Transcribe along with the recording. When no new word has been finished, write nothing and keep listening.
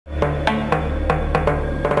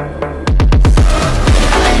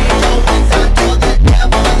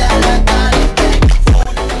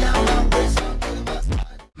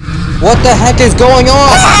What the heck is going on?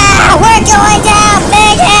 Ah, we're going down,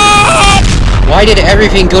 big head! Why did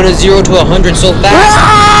everything go to 0 to 100 so fast? Where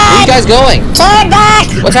are you guys going? Turn back!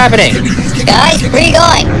 What's happening? Guys, where are you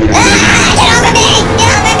going? Ah, get over me! Get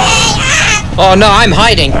over me! Ah! Oh no, I'm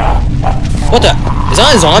hiding. What the? Is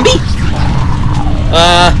that a zombie?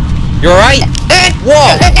 You alright?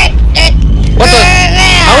 Whoa! What the?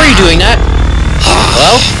 How are you doing that?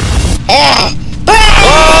 Hello?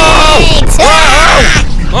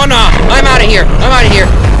 Oh no! I'm out of here! I'm out of here!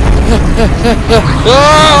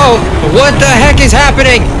 Oh! What the heck is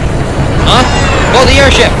happening? Huh? Oh, the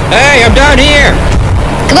airship! Hey, I'm down here!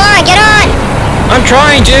 Come on, get on! I'm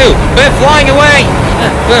trying to! But flying away!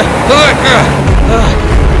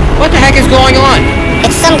 What the heck is going on?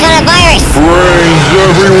 It's some kind of virus! Brains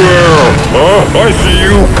everywhere! I see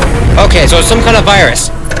you! Okay, so it's some kind of virus.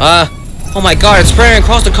 Oh my god, it's spreading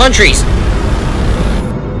across the countries!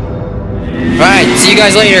 Alright, see you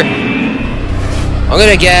guys later. I'm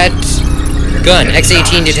gonna get... gun,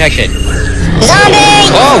 X-18 detected.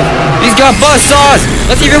 Zombie! Oh! He's got buzzsaws!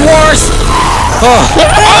 That's even worse! Oh!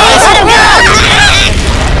 Let him go!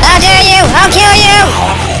 How dare you! I'll kill you!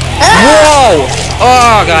 Whoa!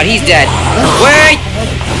 Oh god, he's dead. Wait!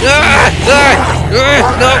 No!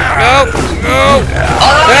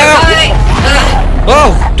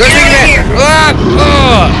 Oh! Don't shoot me!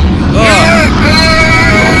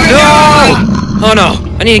 No! Oh no!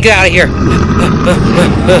 I need to get out of here.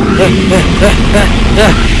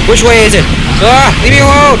 Which way is it? Leave me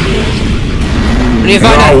alone! I need to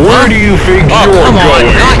find out. Where do you think you're come on, going?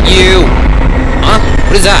 not you! Huh?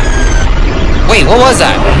 What is that? Wait, what was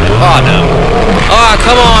that? Oh no. Oh,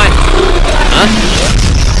 come on! Huh?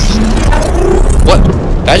 What?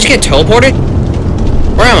 Did I just get teleported?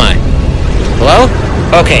 Where am I? Hello?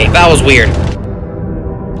 Okay, that was weird.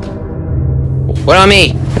 What on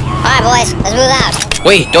me? Alright boys, let's move out.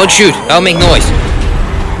 Wait, don't shoot. That'll make noise.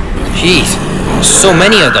 Jeez. There's so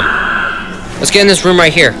many of them. Let's get in this room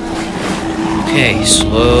right here. Okay,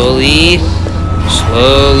 slowly.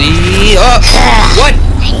 Slowly. Oh! What?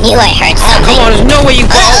 I knew I heard something. Come on, there's no way you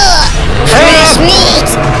go! Fresh meat!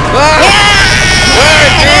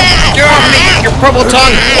 Get off me! Your purple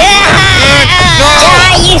tongue!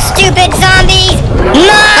 Die, you stupid zombies!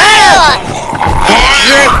 No!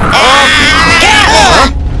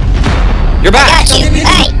 You're back! Got you!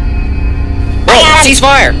 Hey! Oh,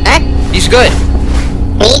 ceasefire! Huh? He's good.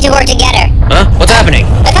 We need to work together. Huh? What's happening?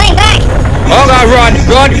 They're coming back! Oh god, run!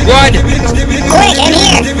 Quick, in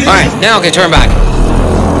here! Alright, now I can turn back.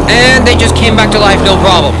 And they just came back to life, no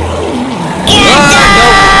problem.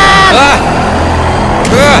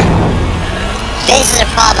 This is a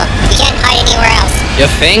problem. We can't hide anywhere else. You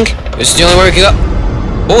think? This is the only way we can go.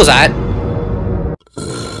 What was that?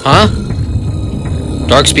 Huh?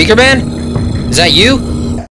 Dark speaker band? Is that you?